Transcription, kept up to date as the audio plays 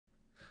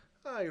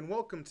Hi, and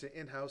welcome to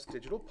In-House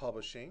Digital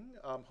Publishing,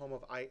 home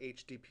of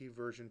IHDP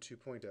version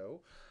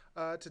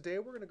 2.0. Today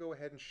we're going to go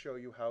ahead and show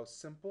you how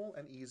simple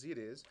and easy it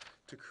is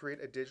to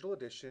create a digital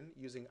edition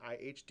using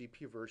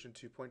IHDP version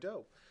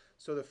 2.0.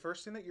 So the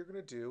first thing that you're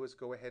going to do is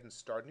go ahead and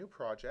start a new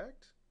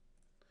project,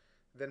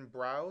 then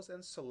browse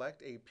and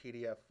select a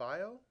PDF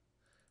file,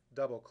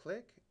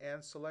 double-click,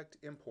 and select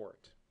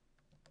Import.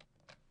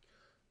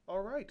 All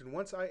right, and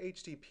once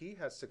IHDP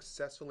has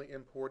successfully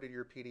imported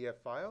your PDF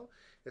file,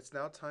 it's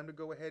now time to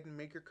go ahead and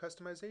make your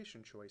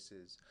customization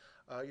choices.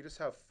 You just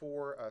have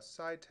four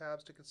side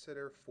tabs to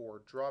consider,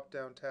 four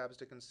drop-down tabs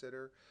to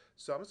consider.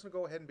 So I'm just going to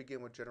go ahead and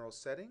begin with General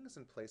Settings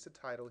and place a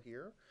title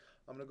here.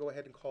 I'm going to go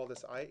ahead and call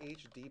this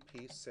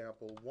IHDP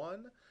Sample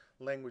 1,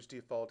 Language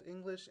Default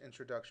English,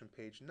 Introduction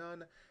Page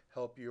None,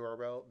 Help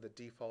URL, the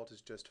default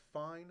is just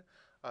fine.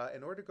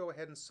 In order to go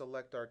ahead and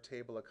select our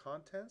table of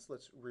contents,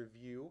 let's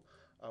review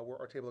where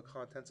our table of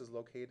contents is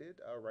located,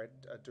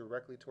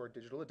 directly to our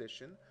digital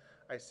edition.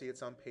 I see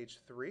it's on page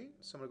 3,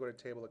 so I'm going to go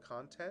to Table of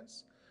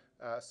Contents,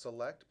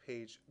 select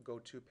Page Go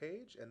To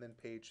Page, and then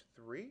page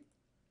 3.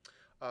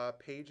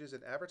 Pages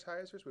and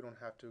advertisers, we don't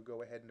have to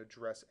go ahead and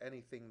address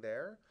anything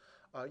there.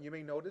 You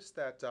may notice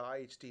that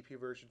IHDP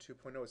version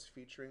 2.0 is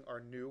featuring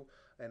our new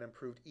and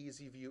improved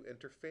Easy View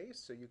interface,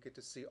 so you get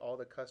to see all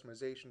the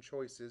customization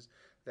choices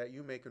that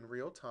you make in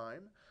real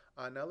time.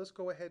 Now let's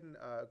go ahead and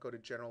go to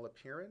General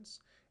Appearance,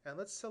 and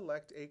let's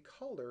select a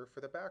color for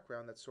the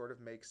background that sort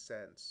of makes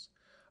sense.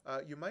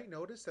 You might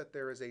notice that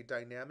there is a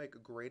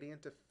dynamic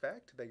gradient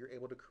effect that you're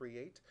able to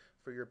create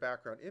for your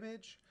background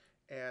image.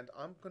 And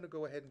I'm going to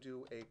go ahead and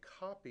do a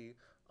copy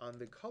on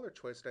the color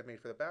choice that I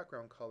made for the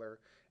background color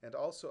and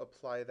also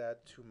apply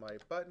that to my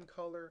button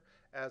color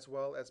as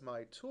well as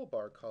my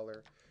toolbar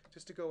color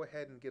just to go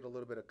ahead and get a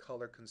little bit of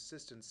color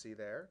consistency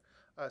there.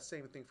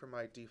 Same thing for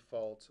my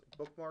default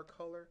bookmark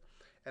color.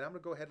 And I'm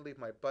going to go ahead and leave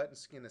my button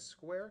skin as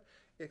square.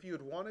 If you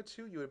had wanted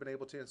to, you would have been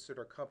able to insert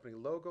our company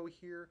logo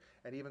here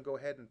and even go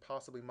ahead and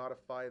possibly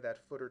modify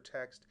that footer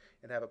text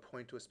and have it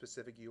point to a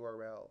specific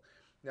URL.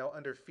 Now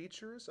under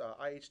features,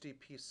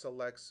 IHDP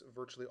selects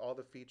virtually all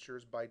the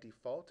features by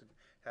default and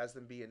has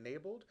them be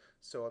enabled,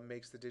 so it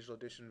makes the digital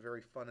edition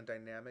very fun and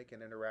dynamic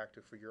and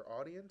interactive for your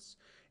audience.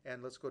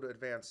 And let's go to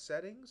advanced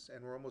settings,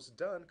 and we're almost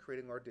done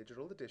creating our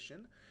digital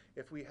edition.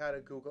 If we had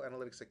a Google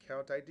Analytics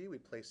account ID,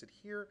 we'd place it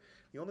here.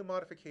 The only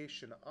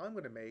modification I'm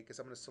going to make is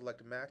I'm going to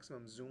select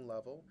maximum zoom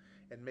level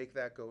and make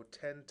that go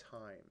 10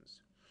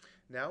 times.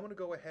 Now I'm going to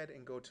go ahead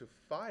and go to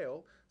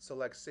File,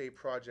 select Save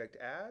Project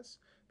As,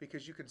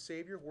 because you can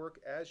save your work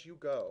as you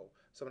go.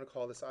 So I'm going to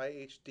call this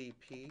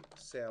IHDP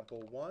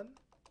Sample 1,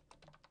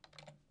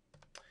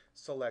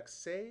 select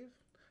Save.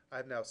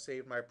 I've now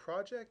saved my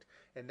project,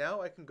 and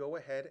now I can go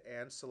ahead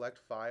and select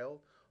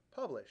File,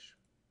 Publish.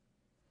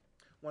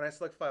 When I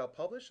select File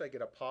Publish, I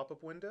get a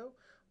pop-up window.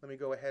 Let me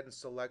go ahead and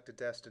select a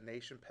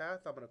destination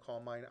path. I'm going to call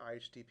mine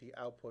IHDP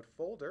Output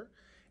Folder,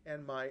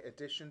 and my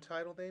edition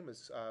title name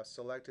is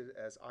selected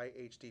as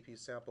IHDP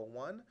Sample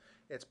 1.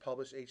 It's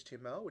published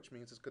HTML, which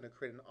means it's going to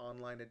create an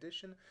online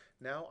edition.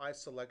 Now I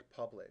select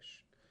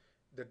Publish.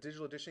 The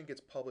digital edition gets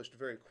published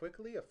very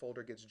quickly. A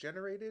folder gets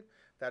generated.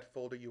 That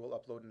folder you will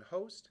upload and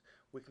host.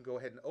 We can go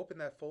ahead and open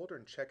that folder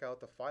and check out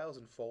the files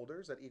and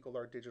folders that equal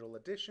our digital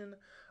edition.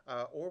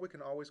 Or we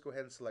can always go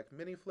ahead and select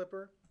Mini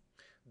Flipper,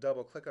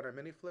 double click on our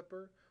Mini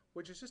Flipper,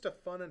 which is just a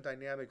fun and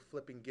dynamic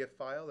flipping GIF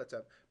file that's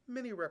a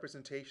mini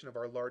representation of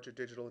our larger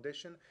digital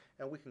edition,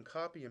 and we can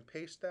copy and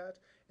paste that,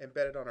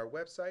 embed it on our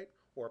website,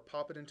 or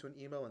pop it into an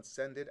email and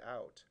send it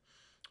out.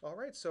 All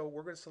right, so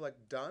we're going to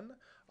select Done.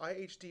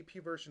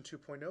 IHDP version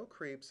 2.0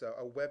 creates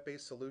a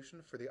web-based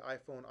solution for the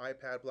iPhone,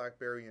 iPad,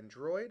 BlackBerry, and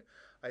Droid.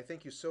 I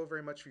thank you so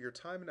very much for your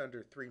time. In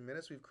under 3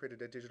 minutes, we've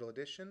created a digital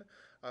edition.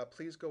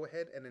 Please go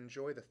ahead and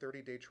enjoy the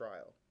 30-day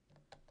trial.